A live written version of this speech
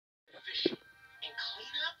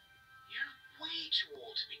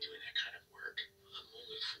to be doing that kind of work. I'm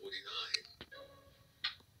only 49.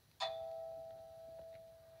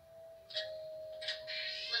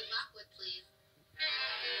 Let Lockwood, please.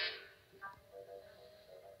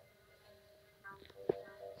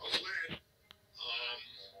 Oh, Lynn.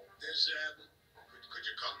 Could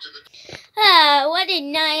you come to the Ah, what a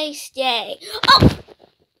nice day. Oh!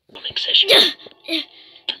 session?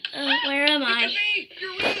 Where am I?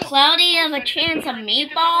 Cloudy of a chance of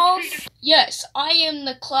meatballs? Yes, I am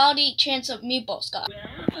the cloudy chance of meatballs guy.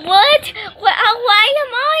 What? Why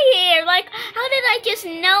am I here? Like, how did I just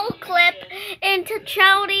no-clip into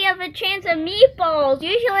Cloudy of a chance of meatballs?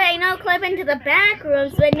 Usually I no-clip into the back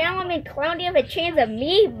rooms, but now I'm in Cloudy of a chance of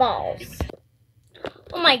meatballs.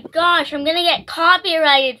 Oh my gosh, I'm gonna get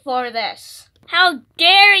copyrighted for this. How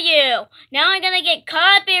dare you? Now I'm gonna get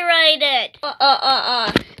copyrighted.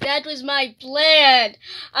 That was my plan.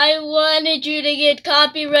 I wanted you to get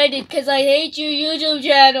copyrighted because I hate your YouTube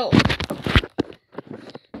channel.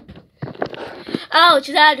 Ouch,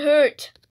 that hurt.